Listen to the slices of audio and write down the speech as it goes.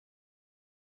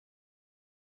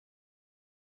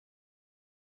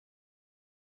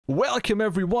Welcome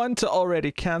everyone to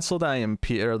Already Cancelled. I am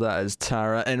Peter, that is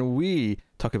Tara, and we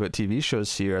talk about TV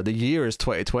shows here. The year is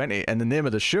 2020, and the name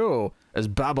of the show is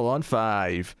Babylon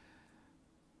 5.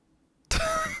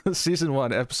 Season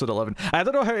 1, episode 11. I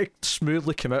don't know how to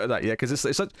smoothly come out of that yet, because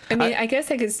it's such... I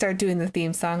guess I could start doing the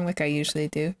theme song like I usually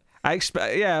do. I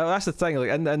expect... Yeah, that's the thing.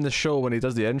 Like in the show, when he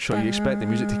does the intro, you expect the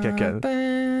music to kick in.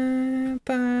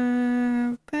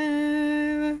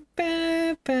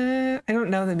 I don't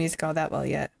know the music all that well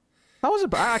yet. That was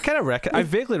I kind of I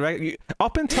vaguely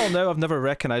up until now I've never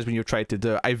recognized when you tried to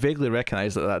do it. I vaguely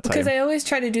recognized it at that time. Because I always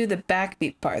try to do the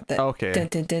backbeat part. That okay.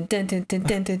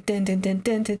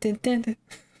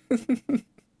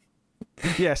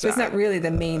 Yes. It's not really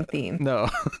the main theme. No.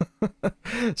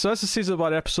 So that's the season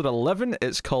 1, episode 11.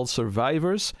 It's called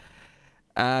Survivors.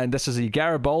 And this is a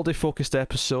Garibaldi focused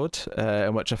episode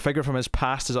in which a figure from his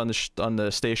past is on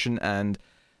the station, and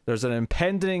there's an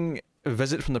impending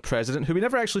visit from the president, who we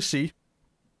never actually see.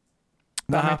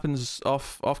 That happens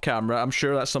off camera. I'm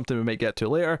sure that's something we might get to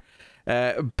later.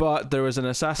 But there was an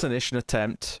assassination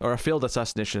attempt, or a failed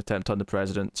assassination attempt on the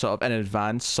president. Sort of in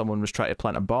advance, someone was trying to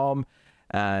plant a bomb,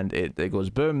 and it goes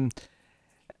boom.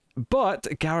 But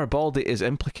Garibaldi is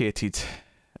implicated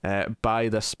by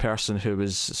this person who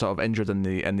was sort of injured in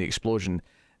the explosion.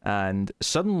 And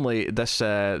suddenly, this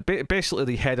basically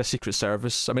the head of Secret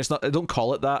Service. I mean, it's not. They don't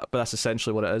call it that, but that's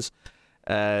essentially what it is.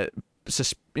 Has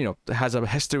a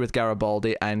history with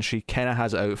Garibaldi, and she kind of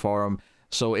has it out for him.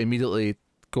 So immediately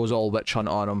goes all witch hunt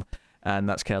on him, and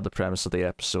that's kind of the premise of the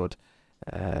episode.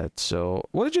 So,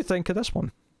 what did you think of this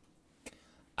one?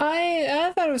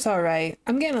 I thought it was all right.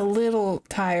 I'm getting a little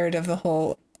tired of the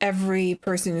whole every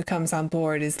person who comes on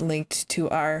board is linked to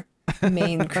our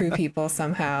main crew people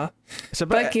somehow.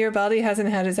 But Garibaldi hasn't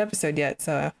had his episode yet,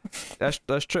 so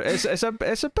that's true. It's a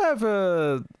bit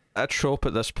of a trope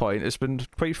at this point. It's been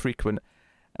quite frequent.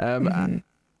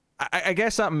 I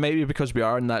guess that may be because we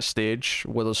are in that stage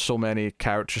where there's so many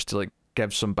characters to like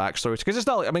give some backstory, because it's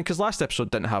not like, I mean, because last episode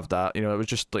didn't have that. You know, it was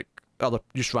just like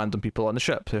just random people on the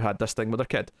ship who had this thing with their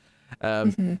kid.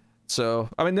 So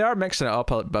I mean, they are mixing it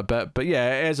up a bit, but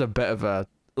yeah, it is a bit of a,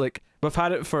 like, we've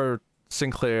had it for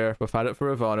Sinclair, we've had it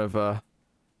for Ivanova,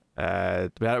 we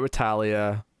had it with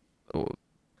Talia.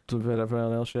 We've had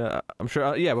everyone else, yeah. I'm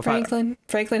sure. Yeah, we've Franklin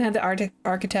had the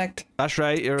architect. That's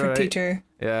right. You're right. Teacher.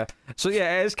 Yeah. So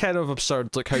yeah, it is kind of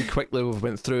absurd, like how quickly we've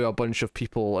went through a bunch of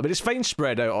people. I mean, it's fine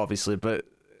spread out, obviously, but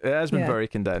it has been very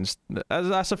condensed.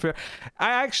 That's a fair.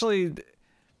 I think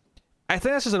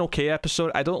this is an okay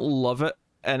episode. I don't love it,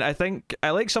 and I think I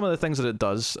like some of the things that it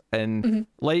does, and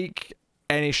like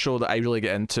any show that I really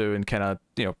get into and kind of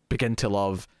begin to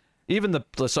love. Even the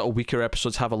sort of weaker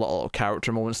episodes have a lot of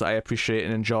character moments that I appreciate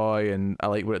and enjoy, and I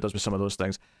like what it does with some of those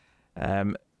things.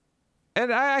 And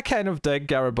I kind of dig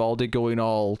Garibaldi going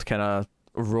all kind of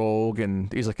rogue,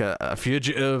 and he's like a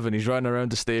fugitive, and he's running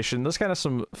around the station. There's kind of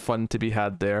some fun to be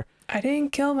had there. I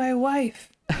didn't kill my wife.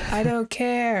 I don't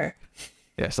care.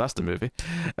 Yes, that's the movie.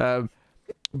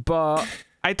 But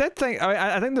I did think,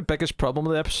 I think the biggest problem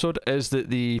with the episode is that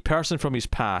the person from his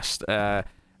past,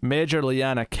 Major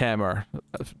Liana Kemmer,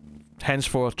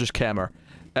 henceforth just Kemmer,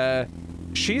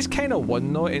 she's kind of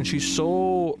one note, and she's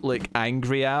so like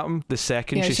angry at him the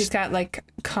second she's got like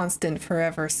constant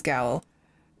forever scowl.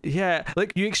 Yeah,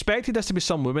 like you expected this to be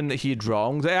some woman that he'd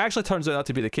wronged. It actually turns out not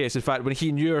to be the case. In fact, when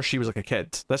he knew her, she was like a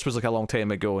kid. This was like a long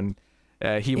time ago, and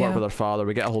he worked with her father.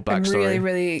 We get a whole backstory. I'm really,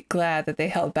 really glad that they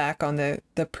held back on the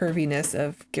perviness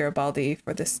of Garibaldi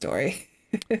for this story.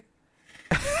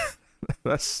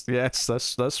 That's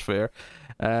fair.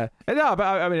 No, but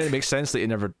I mean, it makes sense that he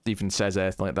never even says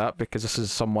anything like that, because this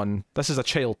is a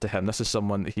child to him. This is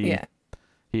someone that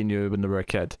he knew when they were a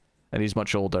kid, and he's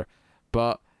much older.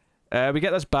 But we get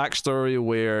this backstory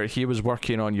where he was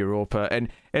working on Europa, and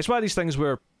it's one of these things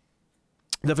where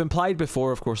they've implied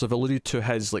before, of course, they've alluded to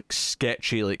his like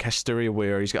sketchy like history,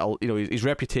 where he's got his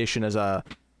reputation as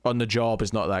on the job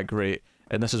is not that great,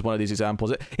 and this is one of these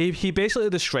examples. He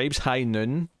basically describes High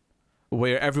Noon,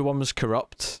 where everyone was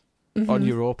corrupt on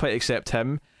Europa except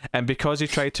him, and because he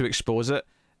tried to expose it,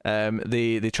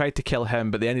 they tried to kill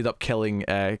him, but they ended up killing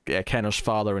Kenner's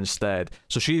father instead.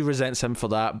 So she resents him for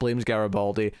that, blames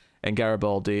Garibaldi, and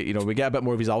Garibaldi, we get a bit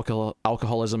more of his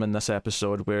alcoholism in this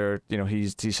episode, where he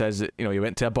says that he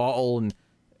went to a bottle,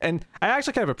 and I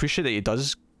actually kind of appreciate that he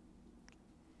does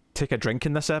take a drink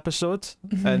in this episode,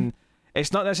 and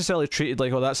it's not necessarily treated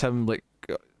like, oh, that's him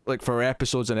like for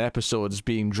episodes and episodes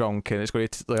being drunk, and it's going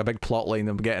to like a big plot line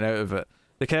and getting out of it.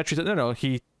 They kind of treat it, no,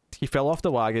 he fell off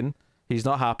the wagon, he's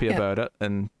not happy about it,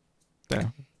 and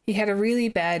he had a really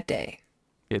bad day.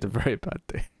 He had a very bad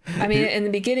day. I mean, in the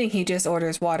beginning, he just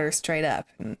orders water straight up,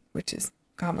 which is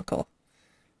comical.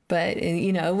 But,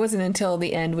 you know, it wasn't until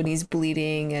the end when he's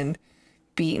bleeding and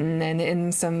beaten and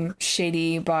in some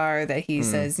shady bar that he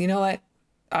says, you know what?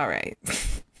 All right.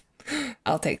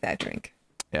 I'll take that drink.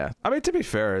 Yeah. I mean, to be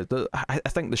fair, I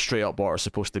think the straight up water is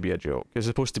supposed to be a joke. It's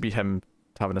supposed to be him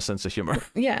having a sense of humor.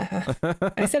 Yeah.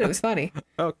 I said it was funny.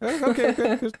 Okay.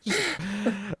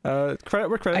 Credit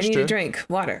where credit's due. I need a drink.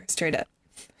 Water. Straight up.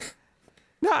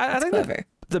 No, I think clever.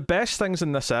 The best things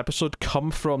in this episode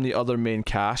come from the other main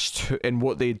cast in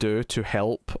what they do to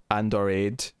help and or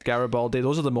aid Garibaldi.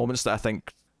 Those are the moments that I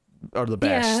think are the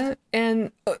best. Yeah,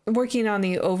 and working on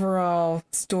the overall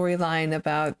storyline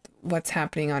about what's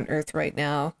happening on Earth right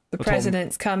now. The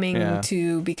president's coming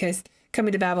to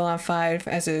Babylon 5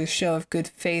 as a show of good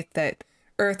faith that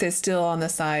Earth is still on the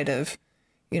side of,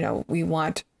 you know, we're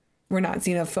not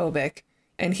xenophobic,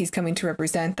 and he's coming to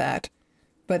represent that.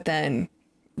 But then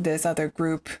this other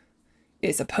group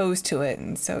is opposed to it,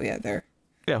 and so they're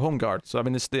Home Guard. So I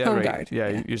mean, it's the Home Guard. Yeah,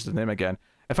 you used the name again.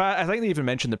 I think they even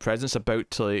mentioned the president's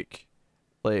about to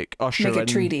like usher make a in,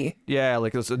 treaty. Yeah,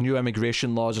 like there's new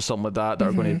immigration laws or something like that that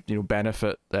are going to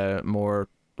benefit more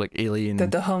like alien.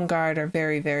 That the Home Guard are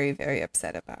very, very, very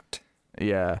upset about.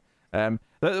 Yeah.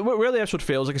 Where the episode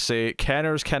fails, like I say,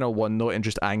 Kenner's kind of one note and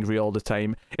just angry all the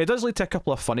time. It does lead to a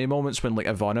couple of funny moments when like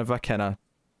Ivanova kind of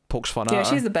pokes fun at her. Yeah,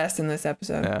 she's the best in this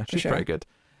episode. Yeah, she's pretty good.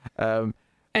 And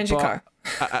G'Kar.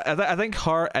 I think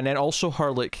her, and then also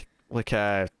her like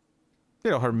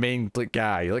her main like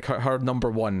guy, like her number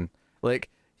one, like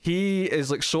he is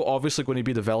like so obviously going to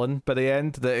be the villain by the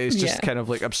end that it's just kind of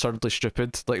like absurdly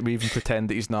stupid. Like we even pretend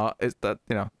that he's not. It's that,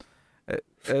 you know, it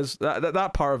is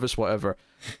that part of it's whatever.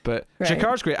 But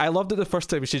G'Kar's great. I loved it the first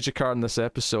time we see G'Kar in this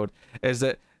episode. Is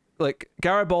that like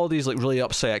Garibaldi's like really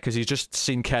upset because he's just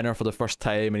seen Kenner for the first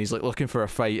time and he's like looking for a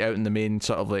fight out in the main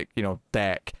sort of like, you know,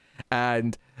 deck,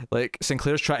 and like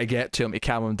Sinclair's trying to get to him to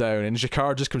calm him down, and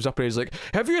G'Kar just comes up and he's like,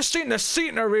 have you seen the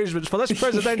seating arrangements for this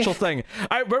presidential thing?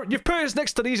 You've put us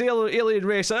next to these alien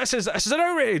race. This is an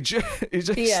outrage.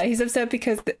 He's upset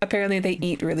because apparently they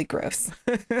eat really gross.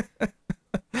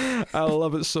 I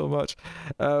love it so much.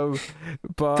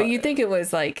 But you'd think it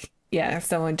was like, if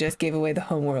someone just gave away the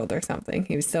homeworld or something.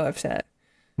 He was so upset.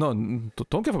 No,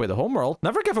 don't give away the homeworld.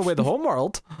 Never give away the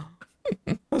homeworld.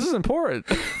 This is important.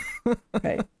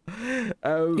 Right.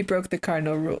 He broke the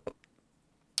cardinal rule.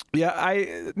 Yeah,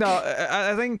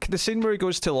 I think the scene where he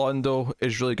goes to Londo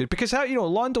is really good because how, you know,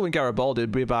 Londo and Garibaldi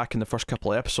way back in the first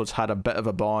couple of episodes had a bit of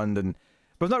a bond, and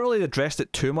we've not really addressed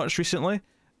it too much recently,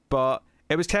 but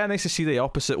it was kind of nice to see the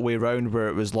opposite way around where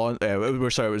it was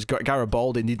it was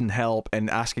Garibaldi needing help and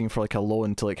asking for like a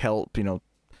loan to like help, you know,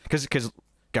 because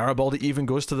Garibaldi even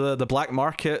goes to the black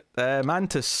market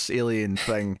mantis alien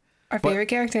thing. Our favorite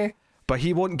character. But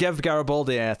he won't give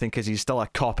Garibaldi anything because he's still a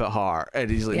cop at heart, and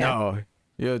he's like, no,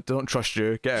 don't trust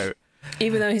you, get out.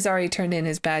 Even though he's already turned in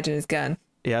his badge and his gun.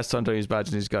 He has turned in his badge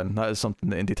and his gun. That is something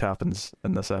that indeed happens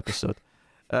in this episode.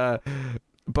 But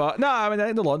no, I mean, I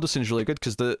think the Londo scene's really good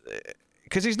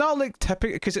because he's not like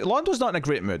typical. Because Londo's not in a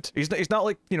great mood. He's not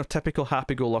like, you know, typical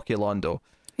happy-go-lucky Londo.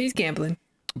 He's gambling.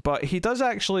 But he does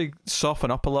actually soften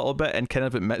up a little bit and kind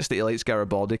of admits that he likes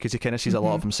Garibaldi because he kind of sees a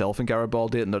lot of himself in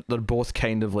Garibaldi, and they're both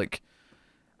kind of like,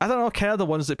 I don't know, kind of the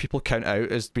ones that people count out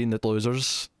as being the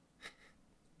losers.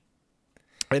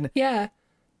 And yeah,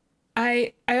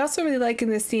 I also really like in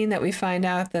this scene that we find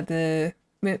out that the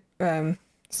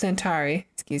Centauri,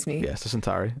 excuse me. Yes, the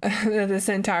Centauri. The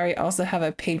Centauri also have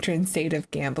a patron saint of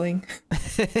gambling.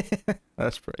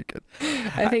 That's pretty good.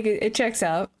 I think it checks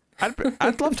out.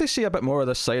 I'd love to see a bit more of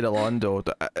this side of Londo.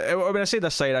 When I say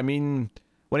this side, I mean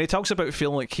when he talks about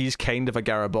feeling like he's kind of a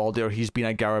Garibaldi, or he's been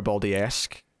a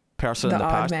Garibaldi-esque person in the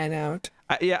past. The odd man out.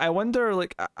 I wonder,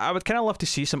 like, I would kind of love to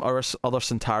see some other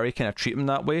Centauri kind of treat him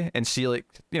that way and see, like,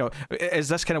 you know, is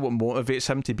this kind of what motivates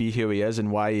him to be who he is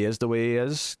and why he is the way he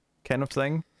is, kind of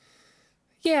thing?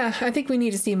 Yeah, I think we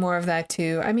need to see more of that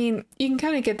too. I mean, you can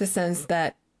kind of get the sense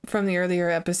that from the earlier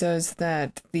episodes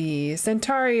that the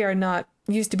Centauri are not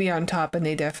used to be on top, and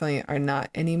they definitely are not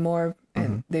anymore,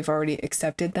 and they've already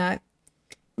accepted that.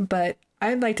 But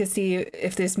I'd like to see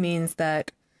if this means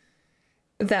that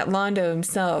Londo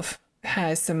himself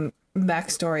has some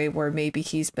backstory where maybe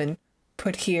he's been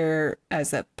put here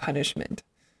as a punishment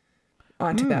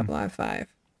onto Babylon 5,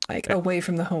 like away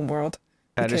from the homeworld,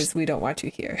 because we don't want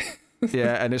you here.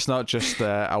 Yeah, and it's not just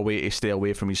a way to stay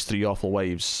away from his three awful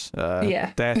wives.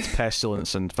 Death,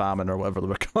 pestilence, and famine, or whatever they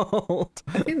were called.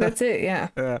 I think that's it, yeah.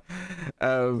 Yeah.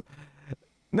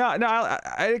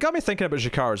 It got me thinking about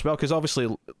G'Kar as well, because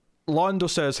obviously Londo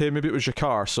says, hey, maybe it was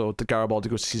G'Kar, so the Garibaldi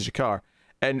goes to see G'Kar.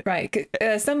 And right,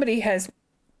 somebody has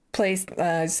placed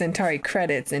Centauri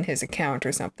credits in his account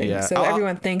or something. Yeah. So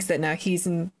everyone thinks that now he's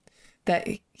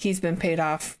been paid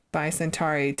off by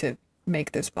Centauri to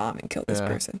make this bomb and kill this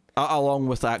person. Along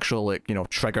with actual, like, you know,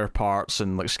 trigger parts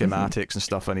and like schematics and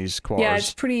stuff in his quarters. Yeah,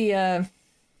 it's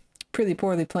pretty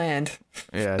poorly planned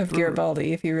of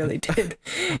Garibaldi, if he really did.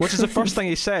 Which is the first thing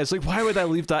he says. Like, why would I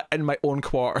leave that in my own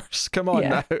quarters? Come on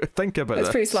now, think about it.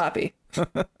 That's pretty sloppy.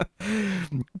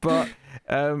 But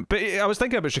I was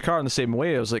thinking about G'Kar in the same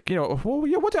way. I was like, you know, well,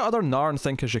 yeah, what do other Narn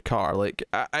think of G'Kar? Like,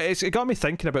 it got me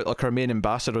thinking about like our main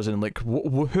ambassadors and like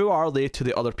who are they to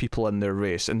the other people in their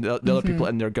race and the other people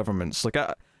in their governments. Like,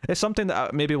 it's something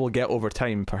that maybe we'll get over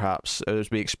time, perhaps,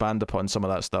 as we expand upon some of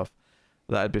that stuff.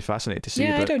 That'd be fascinating to see.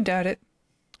 Yeah, but I don't doubt it.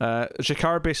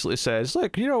 G'Kar basically says,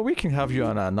 look, you know, we can have you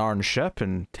on a Narn ship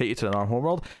and take you to the Narn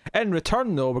homeworld. In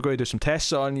return, though, we're going to do some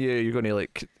tests on you. You're going to,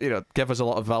 like, you know, give us a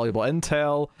lot of valuable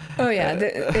intel. Oh, yeah.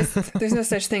 There's no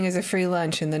such thing as a free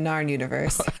lunch in the Narn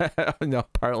universe. No,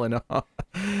 apparently not.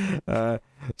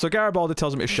 So Garibaldi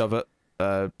tells him to shove it,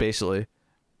 basically.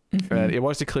 He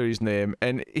wants to clear his name.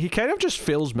 And he kind of just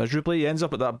fails miserably. He ends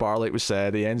up at that bar, like we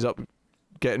said. He ends up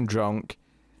getting drunk.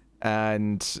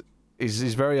 And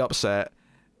he's very upset.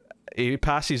 He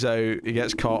passes out. He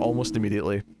gets caught almost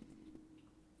immediately.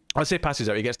 I'd say passes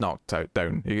out. He gets knocked out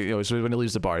down. You know, so when he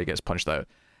leaves the bar, he gets punched out,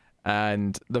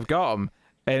 and they've got him.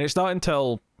 And it's not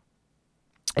until,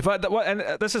 in fact,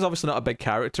 and this is obviously not a big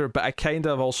character, but I kind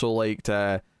of also liked.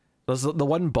 There's the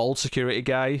one bald security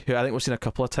guy who I think we've seen a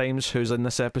couple of times, who's in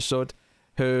this episode,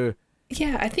 who.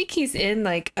 Yeah, I think he's in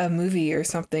like a movie or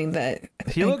something that.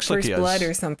 He looks like First Blood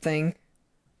or something.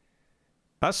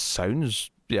 That sounds,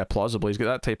 yeah, plausible. He's got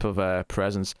that type of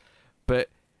presence, but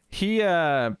he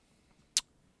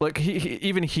like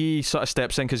he sort of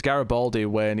steps in because Garibaldi,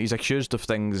 when he's accused of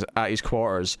things at his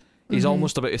quarters, he's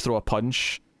almost about to throw a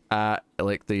punch at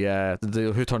like the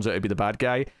who turns out to be the bad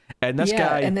guy, and this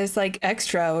guy, and this like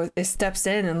extra steps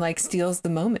in and like steals the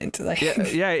moment. Like,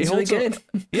 yeah, he holds really good.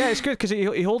 Yeah, it's good because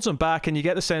he holds him back, and you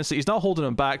get the sense that he's not holding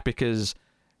him back because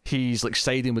he's like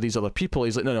siding with these other people.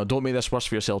 He's like, no, don't make this worse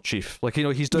for yourself, Chief. Like, you know,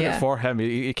 he's doing it for him.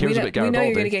 He cares about Garibaldi. We know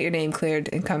you're gonna get your name cleared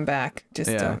and come back. Just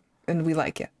and we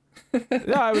like you.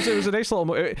 Yeah, it was a nice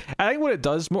little. I think what it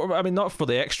does, more, I mean, not for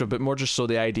the extra, but more just so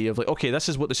the idea of like, okay, this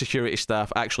is what the security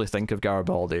staff actually think of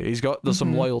Garibaldi. There's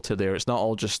some loyalty there. It's not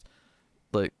all just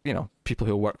like, you know, people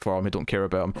who work for him who don't care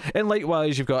about him. And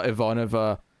likewise, you've got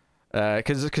Ivanova.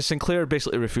 Because Sinclair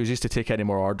basically refuses to take any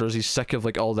more orders. He's sick of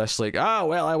like all this, like,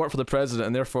 well, I work for the president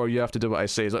and therefore you have to do what I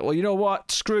say. He's like, well, you know what?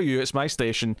 Screw you. It's my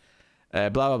station. Blah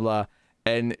blah blah.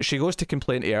 And she goes to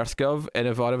complain to EarthGov, and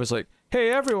Ivanova's like,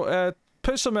 hey, everyone,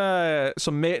 put some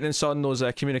maintenance on those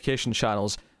communication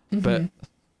channels. But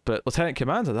Lieutenant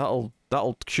Commander, that'll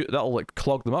like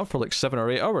clog them up for like 7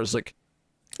 or 8 hours. Like,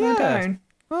 darn.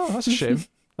 Oh, that's a shame.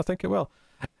 I think it will.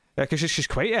 Because she's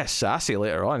quite sassy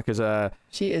later on. Because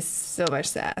she is so much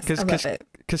sass. I love it.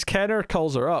 Because Kenner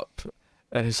calls her up,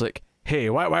 and he's like, "Hey,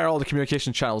 why are all the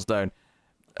communication channels down?"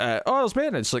 There's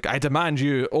maintenance. Like, I demand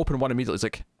you open one immediately. It's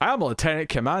like, I am a Lieutenant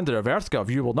Commander of EarthGov.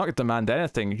 You will not demand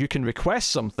anything. You can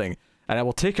request something, and I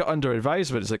will take it under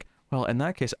advisement. It's like, well, in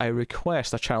that case, I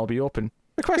request a channel be open.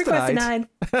 Request denied.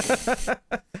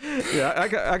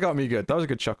 Yeah, I got me good. That was a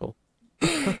good chuckle.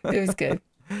 It was good.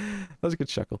 That was a good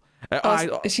chuckle.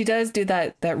 She does do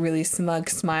that really smug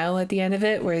smile at the end of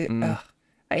it where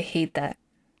I hate that.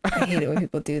 I hate it when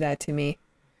people do that to me.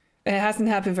 And it hasn't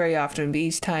happened very often, but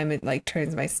each time it like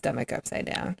turns my stomach upside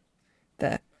down.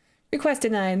 The request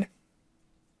denied.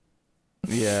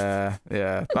 Yeah.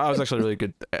 That was actually really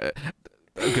good. A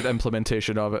good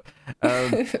implementation of it.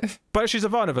 But she's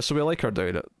Ivanova, so we like her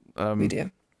doing it. We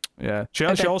do. Yeah. She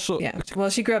also. Yeah.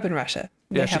 Well, she grew up in Russia.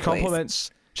 Yeah.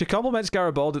 She compliments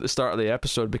Garibaldi at the start of the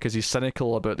episode because he's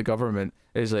cynical about the government.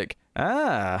 He's like,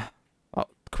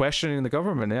 questioning the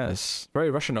government, yes. Very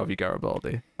Russian of you,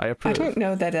 Garibaldi. I approve. I don't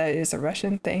know that is a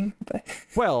Russian thing, but...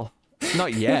 Well,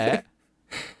 not yet.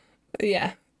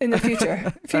 Yeah, in the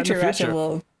future. Russia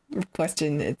will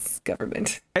question its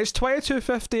government. It's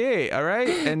 2258, all right?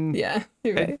 And yeah,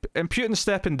 you're right. And Putin's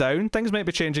stepping down. Things might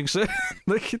be changing soon.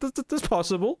 Like, that's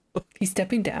possible. He's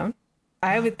stepping down?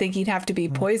 I would think he'd have to be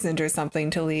poisoned or something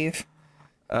to leave.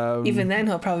 Even then,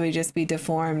 he'll probably just be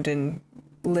deformed and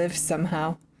live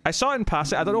somehow. I saw it in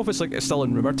passing. I don't know if it's like it's still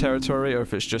in rumor territory or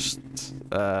if it's just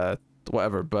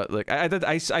whatever. But like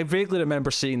I vaguely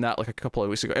remember seeing that like a couple of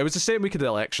weeks ago. It was the same week of the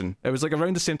election. It was like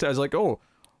around the same time. I was like, oh,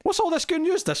 what's all this good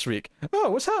news this week?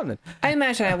 Oh, what's happening? I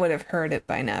imagine I would have heard it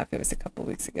by now if it was a couple of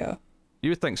weeks ago.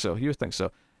 You would think so.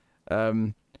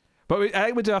 But But I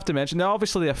think we do have to mention, now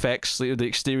obviously the effects, the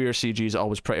exterior CG is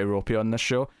always pretty ropey on this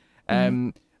show.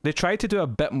 They tried to do a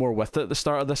bit more with it at the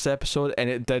start of this episode, and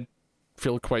it did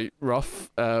feel quite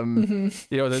rough. You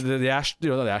know, the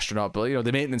astronaut, but you know,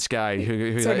 the maintenance guy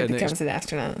who sort of becomes an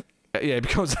astronaut. Yeah, he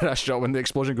becomes an astronaut when the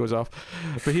explosion goes off.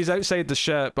 But he's outside the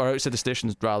ship, or outside the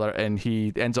station rather, and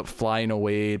he ends up flying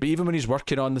away. But even when he's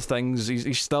working on the things,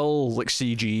 he's still like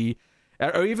CG.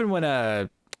 Or even when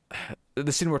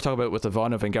the scene we're talking about with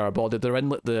Ivanov and Garibaldi, they're in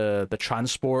like the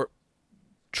transport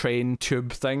train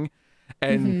tube thing,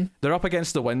 and they're up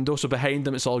against the window, so behind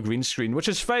them it's all green screen, which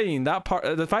is fine. That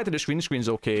part, the fact that it's green screen's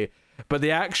okay, but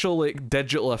the actual like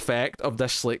digital effect of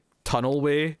this like tunnel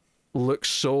way looks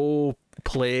so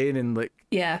plain and like,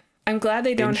 yeah, I'm glad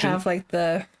they don't have like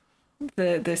the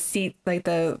seat, like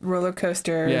the roller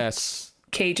coaster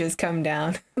cages come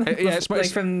down. Yeah, it's like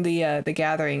from the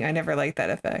Gathering. I never liked that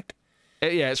effect.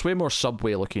 Yeah, it's way more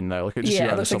subway looking now. Like it just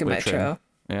it looks like a metro train.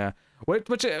 Yeah,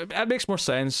 which it makes more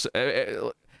sense.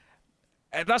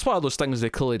 That's one of those things they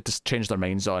clearly just changed their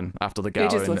minds on after the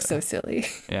Gathering. It just looks so silly.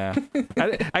 Yeah,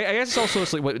 I guess it's also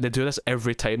like what, they do this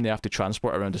every time they have to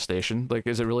transport around the station. Like,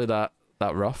 is it really that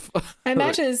rough? I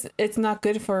imagine it's not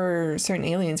good for certain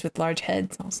aliens with large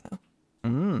heads. Also,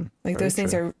 like those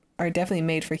things are definitely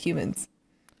made for humans.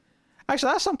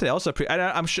 Actually, that's something else.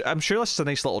 I'm sure this is a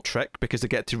nice little trick because they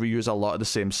get to reuse a lot of the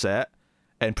same set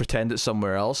and pretend it's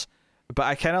somewhere else. But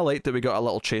I kind of like that we got a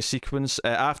little chase sequence.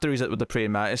 After he's with the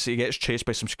praying mantis, he gets chased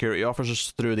by some security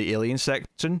officers through the alien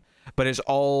section. But it's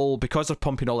all, because they're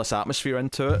pumping all this atmosphere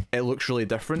into it, it looks really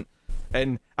different.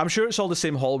 And I'm sure it's all the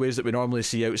same hallways that we normally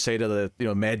see outside of the, you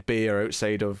know, med bay or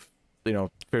outside of, you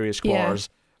know, various quarters.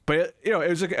 Yeah. But, you know,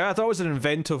 I thought it was an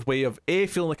inventive way of, A,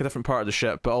 feeling like a different part of the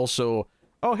ship, but also,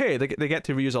 oh, hey, they get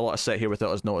to reuse a lot of set here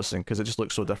without us noticing, because it just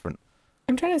looks so different.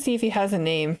 I'm trying to see if he has a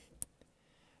name.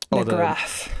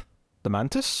 Nagrath. The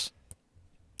Mantis?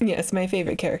 Yes, my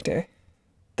favorite character.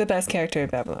 The best character in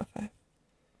Babylon 5.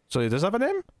 So he does have a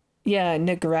name? Yeah,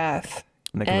 Nagrath.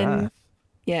 Nagrath.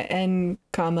 N,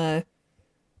 comma.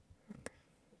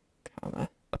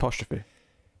 Apostrophe.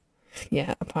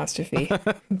 Yeah, apostrophe.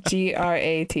 Grath.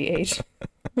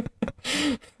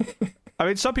 I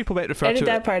mean, some people might refer to edit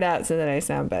that part out so that I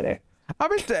sound better. I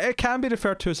mean, it can be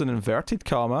referred to as an inverted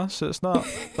comma, so it's not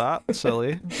that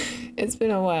silly. It's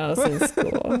been a while since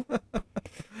school.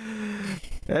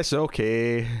 It's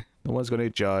okay. No one's going to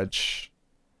judge.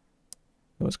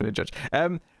 Yeah,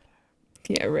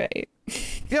 right.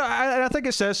 Yeah, I think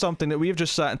it says something that we've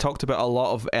just sat and talked about a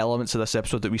lot of elements of this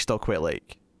episode that we still quite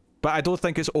like. But I don't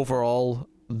think it's overall,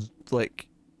 like,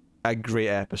 a great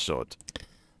episode.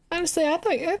 Honestly, I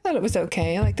thought it was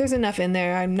okay. Like, there's enough in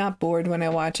there. I'm not bored when I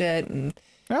watch it, and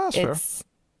yeah, that's fair.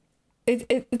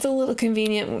 It's a little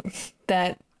convenient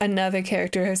that another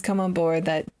character has come on board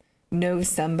that knows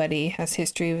somebody, has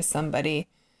history with somebody.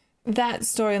 That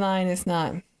storyline is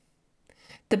not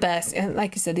the best, and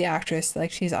like you said, the actress,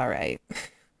 like, she's all right.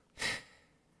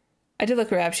 I did look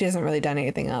her up. She hasn't really done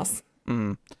anything else.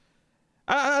 I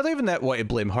don't even want to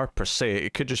blame her per se.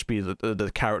 It could just be that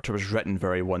the character was written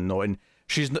very one note, and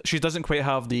she doesn't quite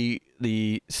have the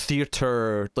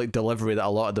theater like delivery that a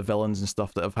lot of the villains and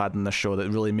stuff that I've had in this show that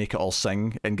really make it all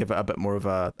sing and give it a bit more of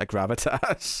a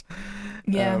gravitas.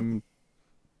 Yeah.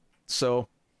 So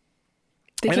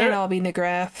they can't all be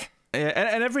Nagrath. Yeah,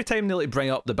 and every time they like bring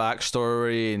up the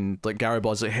backstory and like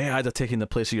Garibaldi's like, hey, I'd have taken the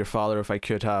place of your father if I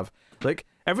could have. Like,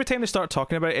 every time they start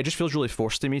talking about it, it just feels really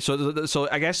forced to me. So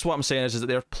I guess what I'm saying is that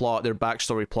their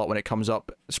backstory plot, when it comes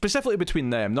up, specifically between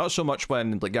them, not so much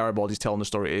when like Garibaldi's telling the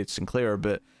story to Sinclair,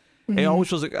 but it always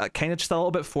feels like kind of just a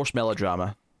little bit forced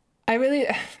melodrama. I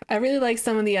really like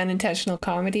some of the unintentional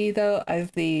comedy though,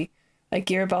 of the like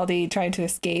Garibaldi trying to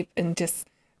escape and just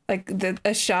like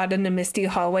a shot in a misty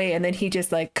hallway, and then he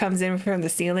just like comes in from the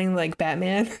ceiling like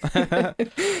Batman. Hey,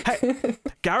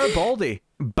 Garibaldi,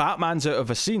 Batman's out of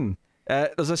a scene.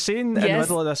 There's a scene in the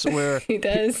middle of this where he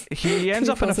does. He ends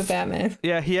up in a Batman.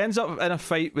 Yeah, he ends up in a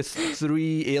fight with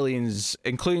 3 aliens,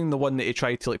 including the one that he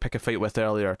tried to like pick a fight with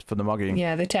earlier for the mugging.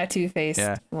 Yeah, the tattoo face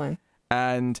one.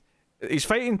 And he's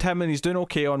fighting Tim and he's doing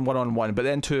okay on one-on-one, but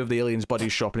then 2 of the aliens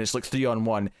buddies show up and it's like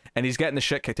 3-on-1, and he's getting the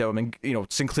shit kicked out of him, and you know,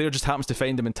 Sinclair just happens to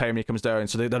find him in time when he comes down,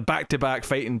 so they're back to back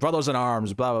fighting, brothers in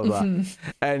arms, blah blah blah.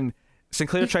 And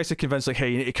Sinclair tries to convince like,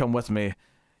 hey, you need to come with me.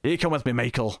 You need to come with me,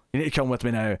 Michael. You need to come with me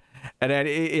now. And then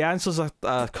he answers a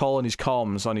call on his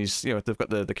comms, on his, you know, they've got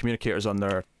the communicators on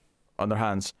their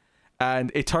hands.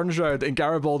 And he turns around and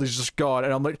Garibaldi's just gone.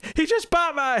 And I'm like, he's just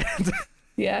Batman!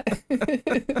 Yeah.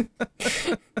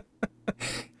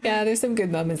 Yeah, there's some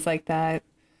good moments like that.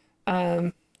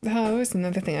 What was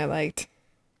another thing I liked?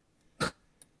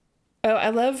 Oh, I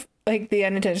love like the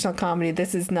unintentional comedy.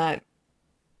 This is not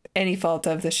any fault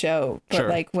of the show, but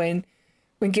like when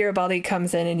Garibaldi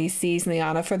comes in and he sees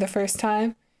Lyanna for the first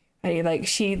time, and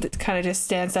she kind of just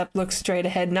stands up, looks straight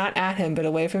ahead, not at him but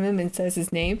away from him, and says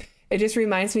his name. It just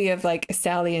reminds me of like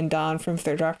Sally and Dawn from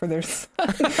Third Rock for their son.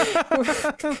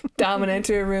 Dom would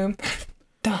enter a room.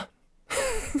 Dom.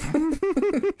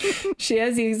 She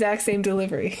has the exact same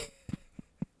delivery.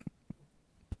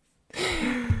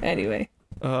 Anyway.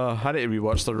 I need to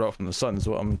rewatch Third Rock from the Sun is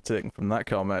what I'm taking from that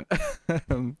comment. It's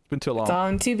been too long. It's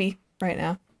on Tubi right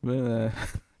now. Yeah,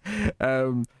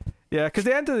 because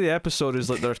the end of the episode is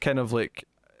like they're kind of like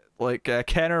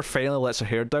Kenner finally lets her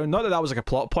hair down. Not that that was like a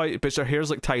plot point, but her hair's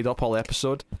like tied up all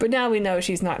episode. But now we know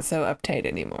she's not so uptight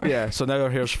anymore. Yeah, so now her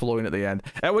hair's flowing at the end.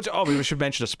 Which we should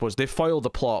mention, I suppose, they foiled the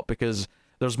plot because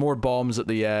there's more bombs at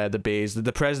the base.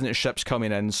 The president's ship's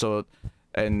coming in, so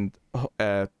Home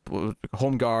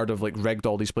Guard have like rigged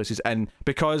all these places, and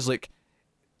because like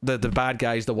the bad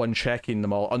guy's the one checking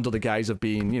them all under the guise of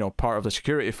being, you know, part of the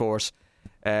security force,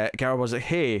 Garrett was like,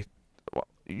 hey,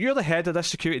 you're the head of this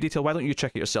security detail, why don't you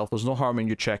check it yourself? There's no harm in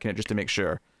you checking it just to make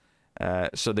sure.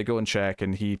 So they go and check,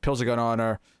 and he pulls a gun on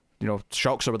her, you know,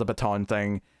 shocks her with a baton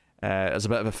thing. There's a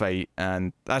bit of a fight,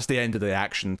 and that's the end of the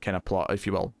action kind of plot, if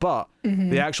you will. But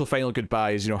the actual final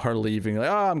goodbye is, you know, her leaving, like,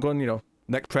 I'm going, you know,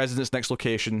 next president's next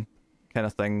location kind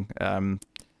of thing.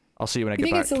 I'll see you when I get back.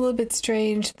 I think it's a little bit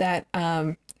strange that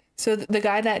so the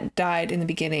guy that died in the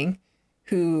beginning,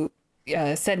 who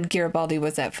said Garibaldi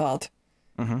was at fault,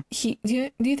 do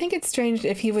you think it's strange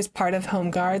if he was part of Home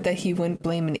Guard that he wouldn't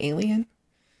blame an alien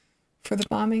for the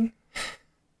bombing?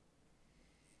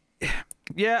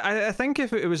 Yeah, I think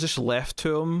if it was just left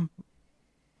to him,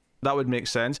 that would make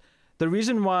sense. The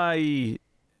reason why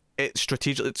it's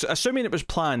strategic, it's assuming it was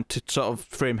planned to sort of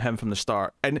frame him from the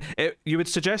start, and you would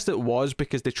suggest it was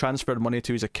because they transferred money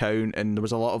to his account and there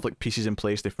was a lot of like pieces in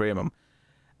place to frame him.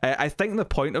 I think the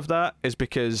point of that is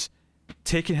because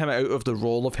taking him out of the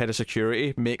role of head of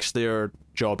security makes their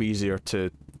job easier to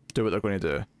do what they're going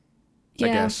to do. Yeah. I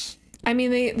guess. I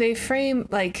mean, they frame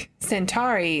like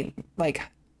Centauri like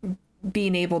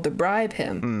being able to bribe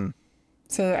him.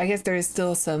 So I guess there is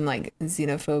still some like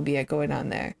xenophobia going on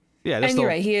there. Yeah, and you're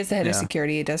right. He is the head of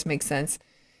security. It does make sense.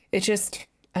 It's just,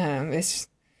 it's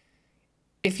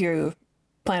if you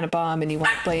plant a bomb and you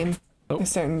want to blame a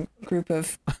certain group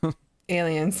of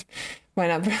aliens, why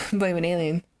not blame an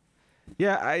alien?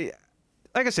 Yeah,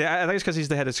 like I say, I think it's because he's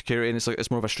the head of security and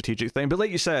it's more of a strategic thing. But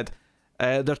like you said,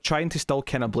 they're trying to still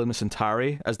kind of blame the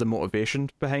Centauri as the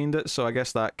motivation behind it. So I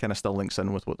guess that kind of still links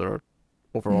in with what they're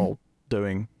overall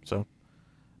doing. So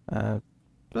I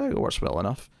think it works well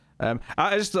enough.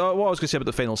 I just what I was going to say about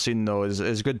the final scene though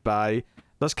is goodbye.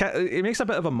 It makes a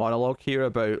bit of a monologue here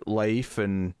about life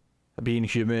and being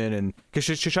human, and because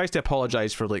she tries to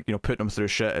apologize for like, you know, putting him through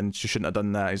shit and she shouldn't have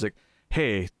done that. He's like,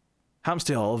 hey, happens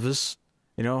to all of us,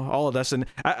 you know, all of this. And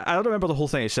I don't remember the whole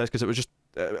thing he says because it was just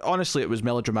honestly it was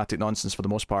melodramatic nonsense for the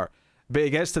most part. But it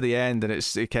gets to the end and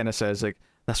it kind of says like,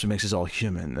 that's what makes us all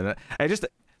human. And I just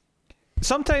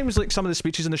sometimes like some of the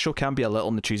speeches in the show can be a little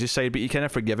on the cheesy side, but you kind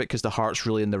of forgive it because the heart's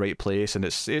really in the right place, and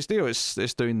it's you know, it's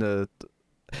doing the,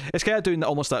 it's kind of doing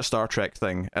almost that Star Trek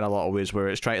thing in a lot of ways where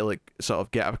it's trying to like sort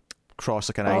of get across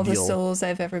like an ideal. All the souls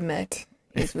I've ever met,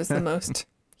 it was the most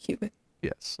human.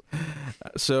 Yes.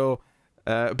 So,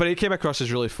 but it came across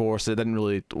as really forced. It didn't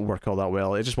really work all that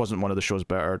well. It just wasn't one of the show's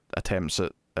better attempts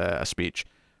at a speech.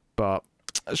 But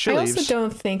I also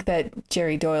don't think that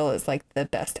Jerry Doyle is like the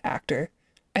best actor.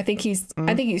 I think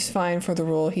he's fine for the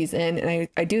role he's in, and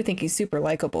I do think he's super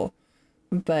likable,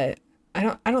 but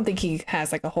I don't think he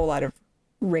has like a whole lot of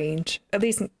range, at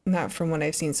least not from what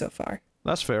I've seen so far.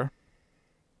 That's fair.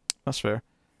 That's fair.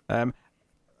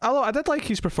 Although I did like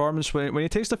his performance when he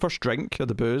takes the first drink of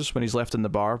the booze when he's left in the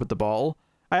bar with the bottle.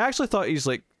 I actually thought his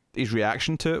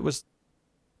reaction to it was,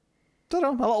 I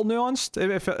don't know, a little nuanced.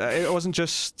 If it wasn't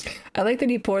just. I like that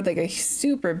he poured like a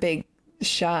super big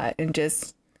shot and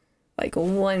just. Like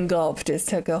one gulp just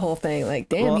took the whole thing. Like,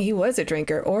 damn, he was a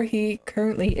drinker, or he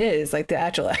currently is, like the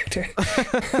actual actor.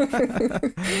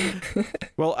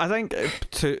 Well, I think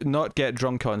to not get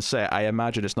drunk on set, I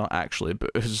imagine it's not actually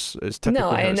booze. It's typically no,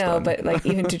 I know, but like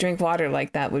even to drink water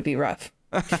like that would be rough.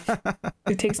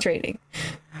 It takes training.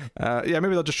 Yeah,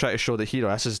 maybe they'll just try to show that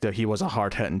he was a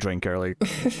hard-hitting drinker. Like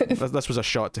this was a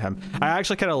shot to him. I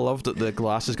actually kind of loved that the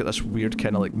glass has got this weird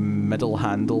kind of like middle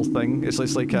handle thing. It's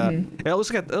like it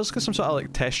looks like some sort of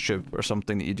like test tube or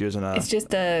something that you'd use in a. It's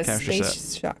just a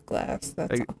space shot glass.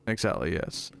 That's all. Exactly.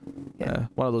 Yes. Yeah.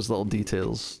 One of those little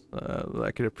details that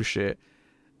I could appreciate.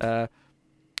 Not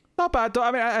bad though.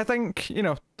 I mean, I think, you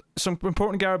know, some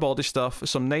important Garibaldi stuff,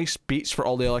 some nice beats for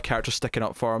all the other characters sticking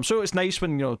up for him. So it's nice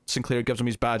when, you know, Sinclair gives him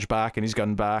his badge back and his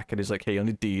gun back, and he's like, hey, I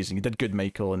need these, and you did good,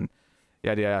 Michael, and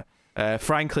yeah.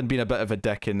 Franklin being a bit of a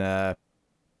dick and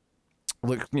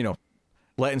look, you know,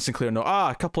 letting Sinclair know,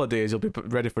 a couple of days he'll be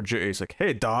ready for duty. He's like,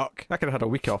 hey, Doc, I could have had a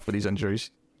week off with these injuries.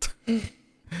 You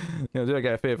know, do I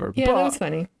get a favor? Yeah, that was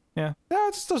funny. Yeah,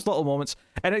 it's those little moments,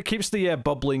 and it keeps the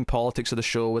bubbling politics of the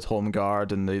show with Home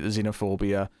Guard and the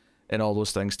xenophobia and all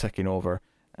those things ticking over.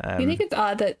 You think it's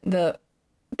odd that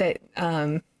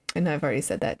and I've already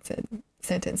said that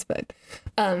sentence, but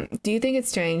do you think it's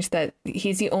strange that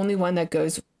he's the only one that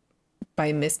goes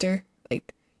by Mr.?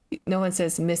 Like, no one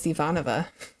says Miss Ivanova,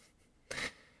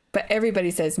 but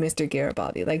everybody says Mr.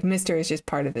 Garibaldi. Like, Mr. is just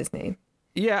part of his name.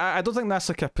 Yeah, I don't think that's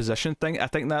like a position thing. I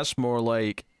think that's more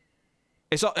like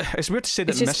it's weird to say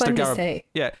that Mr. Garibaldi.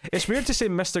 Yeah, it's weird to say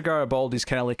Mr. Garibaldi's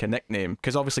kind of like a nickname,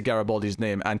 because obviously Garibaldi's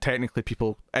name, and technically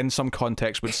people in some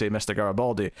context would say Mr.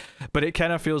 Garibaldi, but it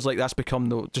kind of feels like that's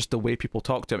become just the way people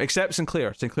talk to him. Except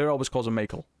Sinclair. Sinclair always calls him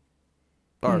Michael.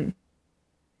 Or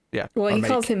yeah. Well, he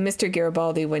calls him Mr.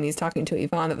 Garibaldi when he's talking to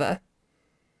Ivanova.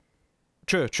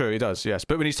 True, he does, yes.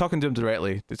 But when he's talking to him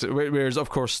directly, whereas of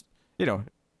course, you know,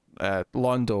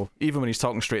 Londo, even when he's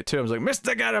talking straight to him, is like,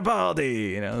 Mr.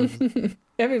 Garibaldi, you know.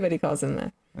 Everybody calls him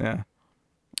that. Yeah.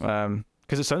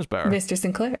 Because it sounds better. Mr.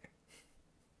 Sinclair.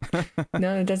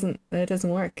 No, it doesn't. That doesn't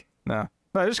work. No,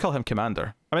 I just call him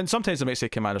Commander. I mean, sometimes they might say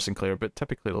Commander Sinclair, but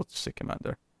typically they'll just say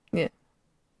Commander. Yeah.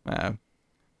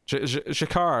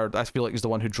 Jacquard, I feel like, is the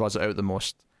one who draws it out the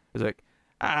most. He's like,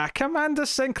 Commander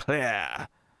Sinclair.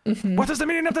 What is the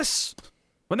meaning of this?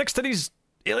 Well, next to these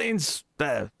aliens,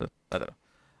 I don't know.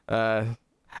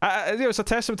 It's a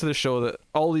testament to the show that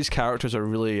all these characters are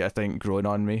really, I think, growing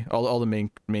on me. All the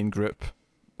main group,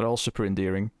 they're all super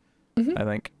endearing, I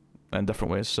think, in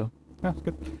different ways. So yeah,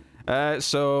 good.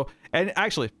 So, and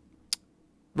actually,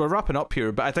 we're wrapping up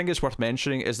here, but I think it's worth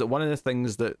mentioning is that one of the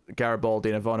things that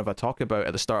Garibaldi and Ivanova talk about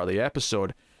at the start of the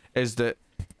episode is that,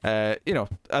 you know,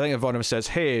 I think Ivanova says,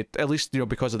 hey, at least, you know,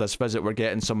 because of this visit, we're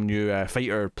getting some new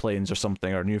fighter planes or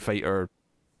something, or new fighter,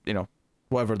 you know,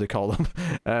 whatever they call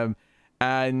them.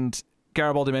 And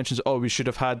Garibaldi mentions, we should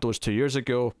have had those 2 years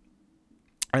ago.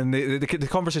 And the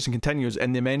conversation continues,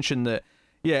 and they mention that,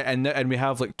 yeah, and we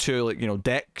have like two, like, you know,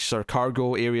 decks or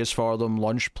cargo areas for them,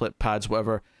 launch pads,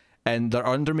 whatever, and they're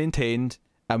under maintained,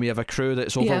 and we have a crew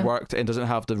that's overworked and doesn't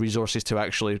have the resources to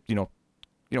actually, you know,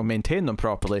 maintain them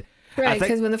properly. Right,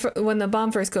 because when the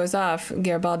bomb first goes off,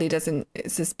 Garibaldi doesn't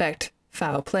suspect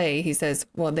foul play. He says,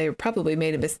 well, they probably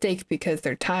made a mistake because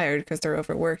they're tired, because they're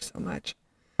overworked so much.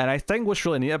 And I think what's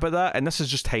really neat about that, and this is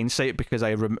just hindsight because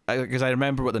I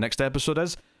remember what the next episode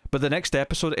is, but the next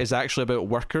episode is actually about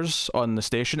workers on the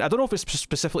station. I don't know if it's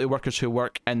specifically workers who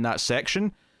work in that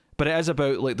section, but it is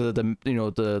about like the you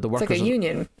know the workers. It's like a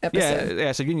union episode. Yeah,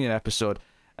 it's a union episode.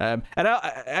 And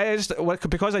I just,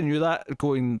 because I knew that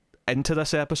going into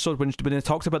this episode, when they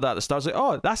talked about that at the start, I was like,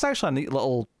 oh, that's actually a neat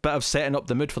little bit of setting up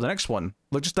the mood for the next one.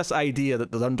 Like, just this idea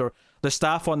that the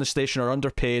staff on the station are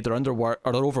underpaid, or underworked,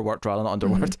 or they're overworked rather, not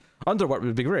underworked. Underworked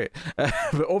would be great,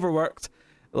 but overworked,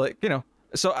 like, you know.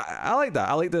 So I like that.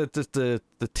 I like the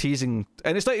teasing,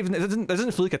 and it's not even, it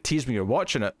doesn't feel like a tease when you're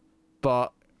watching it,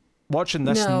 but watching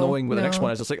this, knowing what the next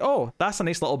one is, it's like, oh, that's a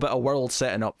nice little bit of world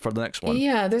setting up for the next one.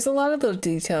 Yeah, there's a lot of little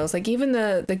details. Like, even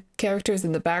the characters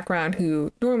in the background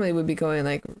who normally would be going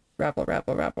like rabble,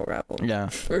 rabble, rabble, rabble, yeah,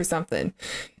 or something.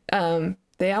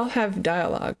 They all have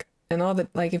dialogue, and all the,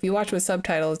 like, if you watch with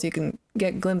subtitles, you can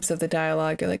get a glimpse of the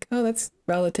dialogue. You're like, oh, that's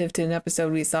relative to an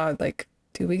episode we saw like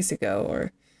 2 weeks ago,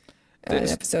 or an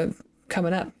episode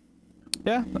coming up.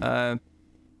 Yeah,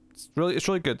 it's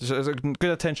really good. It's a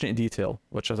good attention to detail,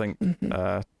 which I think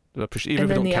appreciate,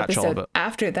 even if we don't catch all of it.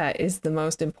 After that is the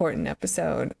most important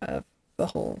episode of the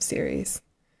whole series.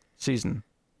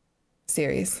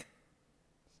 Series.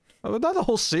 Oh, not the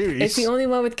whole series. It's the only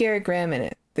one with Gary Graham in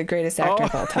it, the greatest actor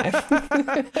of all time.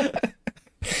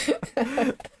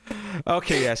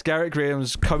 Okay, yes, Garrett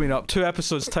Graham's coming up 2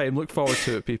 episodes time. Look forward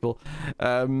to it, people.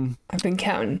 I've been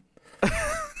counting.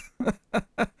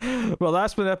 Well,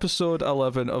 that's been episode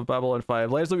 11 of Babylon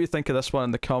 5. Let us know what you think of this one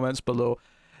in the comments below.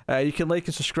 You can like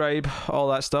and subscribe, all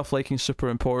that stuff. Liking's super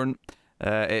important.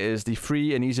 It is the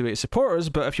free and easy way to support us,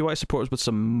 but if you want to support us with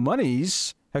some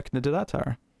monies, how can they do that,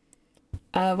 Tara?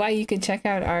 Well, you can check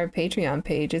out our Patreon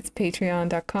page. It's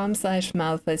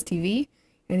patreon.com/MildFuzzTV.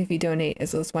 And if you donate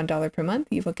as low as $1 per month,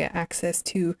 you will get access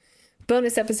to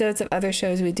bonus episodes of other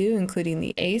shows we do, including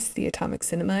the ACE, the Atomic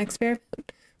Cinema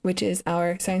Experiment, which is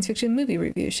our science fiction movie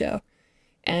review show.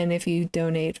 And if you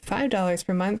donate $5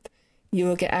 per month, you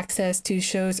will get access to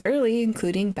shows early,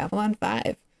 including Babylon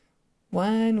 5,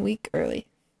 1 week early.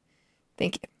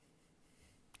 Thank you.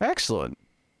 Excellent.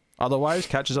 Otherwise,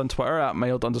 catch us on Twitter at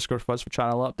mild_fuzz for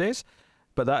channel updates.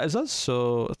 But that is us,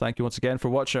 so thank you once again for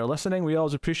watching or listening. We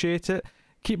always appreciate it.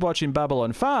 Keep watching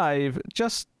Babylon 5,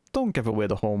 just don't give away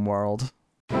the home world.